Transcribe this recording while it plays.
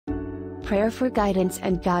prayer for guidance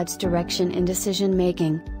and God's direction in decision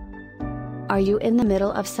making. Are you in the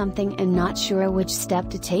middle of something and not sure which step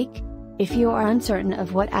to take? If you are uncertain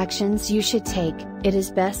of what actions you should take, it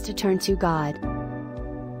is best to turn to God.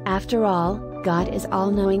 After all, God is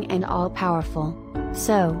all-knowing and all-powerful.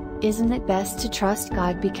 So, isn't it best to trust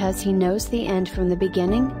God because He knows the end from the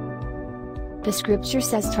beginning? The scripture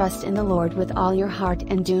says, "Trust in the Lord with all your heart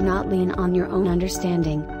and do not lean on your own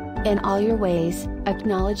understanding. In all your ways,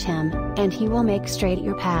 acknowledge Him, and He will make straight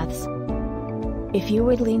your paths." If you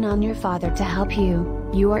would lean on your Father to help you,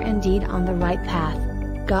 you are indeed on the right path.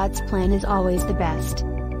 God's plan is always the best.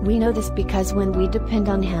 We know this because when we depend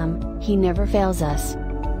on Him, He never fails us.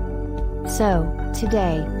 So,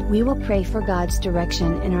 today, we will pray for God's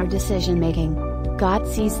direction in our decision making. God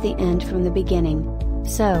sees the end from the beginning.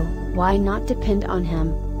 So, why not depend on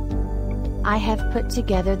Him? I have put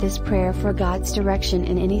together this prayer for God's direction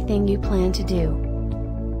in anything you plan to do.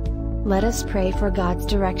 Let us pray for God's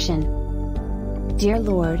direction. Dear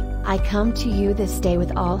Lord, I come to you this day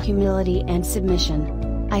with all humility and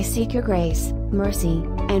submission. I seek your grace, mercy,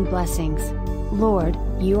 and blessings. Lord,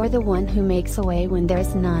 you are the one who makes a way when there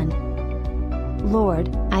is none. Lord,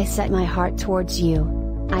 I set my heart towards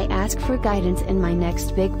you. I ask for guidance in my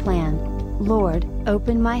next big plan. Lord,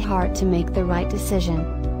 open my heart to make the right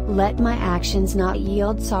decision. Let my actions not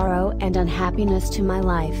yield sorrow and unhappiness to my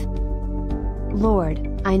life. Lord,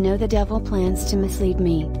 I know the devil plans to mislead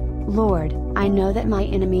me. Lord, I know that my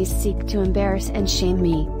enemies seek to embarrass and shame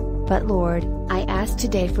me. But Lord, I ask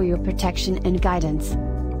today for your protection and guidance.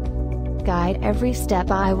 Guide every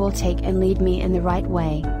step I will take and lead me in the right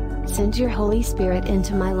way. Send your Holy Spirit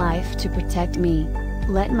into my life to protect me.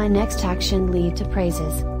 Let my next action lead to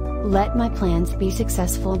praises. Let my plans be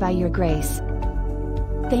successful by your grace.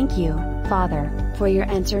 Thank you, Father, for your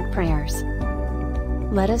answered prayers.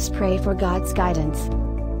 Let us pray for God's guidance.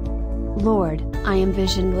 Lord, I am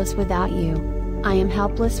visionless without you. I am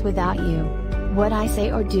helpless without you. What I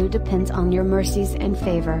say or do depends on your mercies and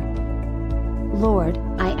favor. Lord,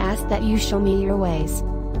 I ask that you show me your ways.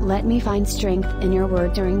 Let me find strength in your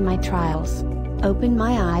word during my trials. Open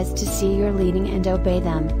my eyes to see your leading and obey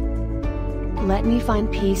them. Let me find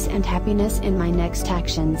peace and happiness in my next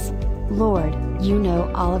actions. Lord, you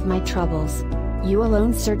know all of my troubles. You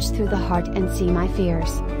alone search through the heart and see my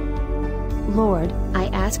fears. Lord, I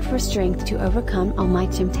ask for strength to overcome all my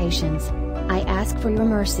temptations. I ask for your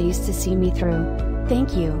mercies to see me through.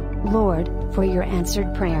 Thank you, Lord, for your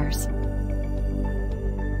answered prayers.